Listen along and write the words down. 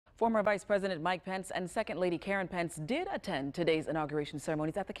Former Vice President Mike Pence and Second Lady Karen Pence did attend today's inauguration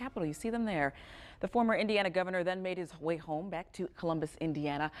ceremonies at the Capitol. You see them there. The former Indiana governor then made his way home back to Columbus,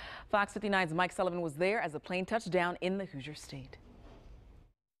 Indiana. Fox 59's Mike Sullivan was there as the plane touched down in the Hoosier state.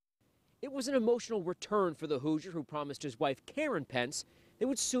 It was an emotional return for the Hoosier, who promised his wife Karen Pence they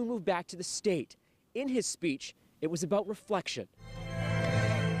would soon move back to the state. In his speech, it was about reflection.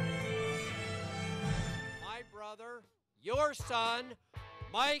 My brother, your son,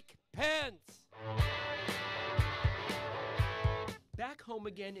 Mike Pence. Back home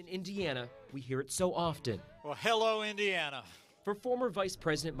again in Indiana, we hear it so often. Well, hello, Indiana. For former Vice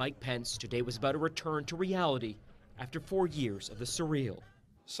President Mike Pence, today was about a return to reality after 4 years of the surreal.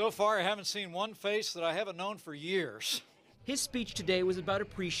 So far, I haven't seen one face that I haven't known for years. His speech today was about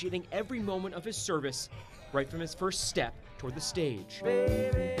appreciating every moment of his service, right from his first step toward the stage.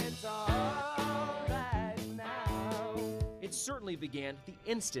 Baby, it's all right now. It certainly began the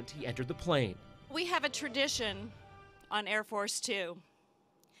instant he entered the plane. We have a tradition on Air Force Two.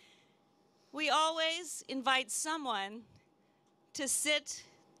 We always invite someone to sit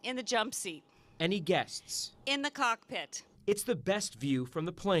in the jump seat. Any guests? In the cockpit. It's the best view from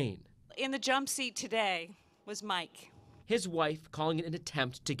the plane. In the jump seat today was Mike. His wife calling it an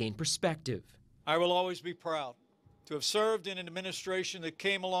attempt to gain perspective. I will always be proud to have served in an administration that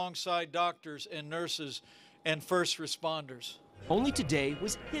came alongside doctors and nurses and first responders. Only today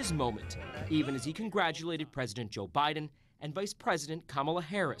was his moment, even as he congratulated President Joe Biden and Vice President Kamala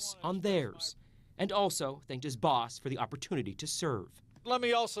Harris on theirs, and also thanked his boss for the opportunity to serve. Let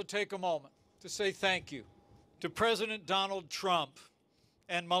me also take a moment to say thank you to President Donald Trump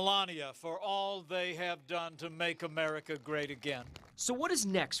and Melania for all they have done to make America great again. So what is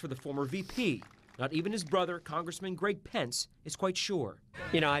next for the former VP? Not even his brother, Congressman Greg Pence, is quite sure.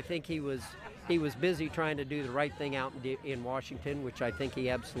 You know, I think he was busy trying to do the right thing out in Washington, which I think he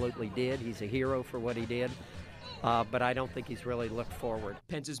absolutely did. He's a hero for what he did, but I don't think he's really looked forward.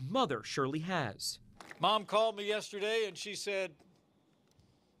 Pence's mother surely has. Mom called me yesterday and she said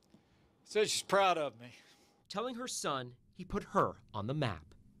she's proud of me. Telling her son he put her on the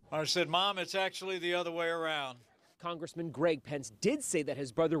map. I said, Mom, it's actually the other way around. Congressman Greg Pence did say that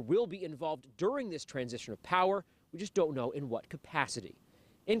his brother will be involved during this transition of power. We just don't know in what capacity.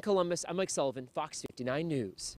 In Columbus, I'm Mike Sullivan, Fox 59 News.